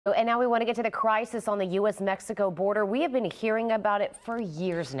And now we want to get to the crisis on the U.S.-Mexico border. We have been hearing about it for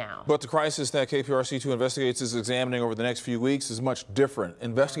years now. But the crisis that KPRC 2 Investigates is examining over the next few weeks is much different.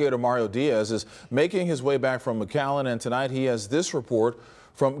 Investigator Mario Diaz is making his way back from McAllen, and tonight he has this report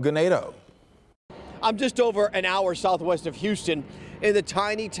from Ganado. I'm just over an hour southwest of Houston in the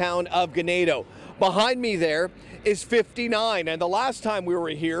tiny town of Ganado. Behind me there is 59, and the last time we were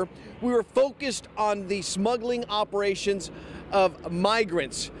here, we were focused on the smuggling operations of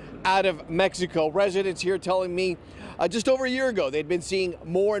migrants out of Mexico. Residents here telling me just over a year ago they'd been seeing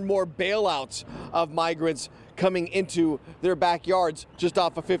more and more bailouts of migrants coming into their backyards just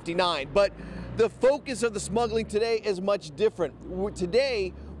off of 59. But the focus of the smuggling today is much different.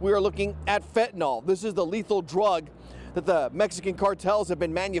 Today we are looking at fentanyl. This is the lethal drug that the Mexican cartels have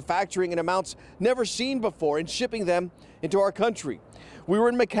been manufacturing in amounts never seen before and shipping them into our country. We were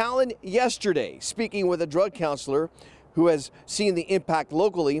in McAllen yesterday speaking with a drug counselor who has seen the impact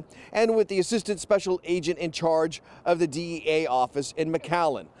locally, and with the assistant special agent in charge of the DEA office in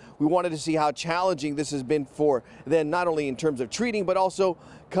McAllen. We wanted to see how challenging this has been for them, not only in terms of treating, but also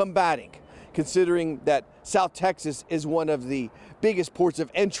combating, considering that South Texas is one of the biggest ports of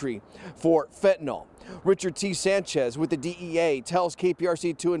entry for fentanyl. Richard T. Sanchez with the DEA tells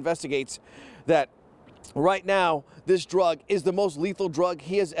KPRC 2 Investigates that right now, this drug is the most lethal drug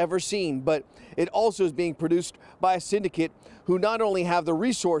he has ever seen, but it also is being produced by a syndicate who not only have the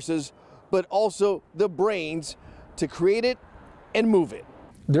resources, but also the brains to create it and move it.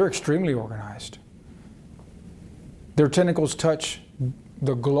 They're extremely organized. Their tentacles touch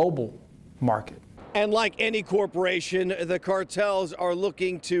the global market. And like any corporation, the cartels are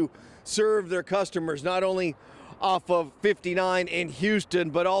looking to serve their customers, not only off of 59 in Houston,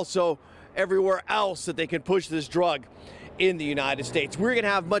 but also everywhere else that they can push this drug in the United States. We're going to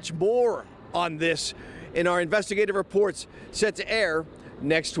have much more on this in our investigative reports set to air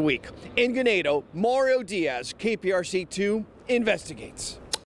next week. In Ganado, Mario Diaz, KPRC 2 Investigates.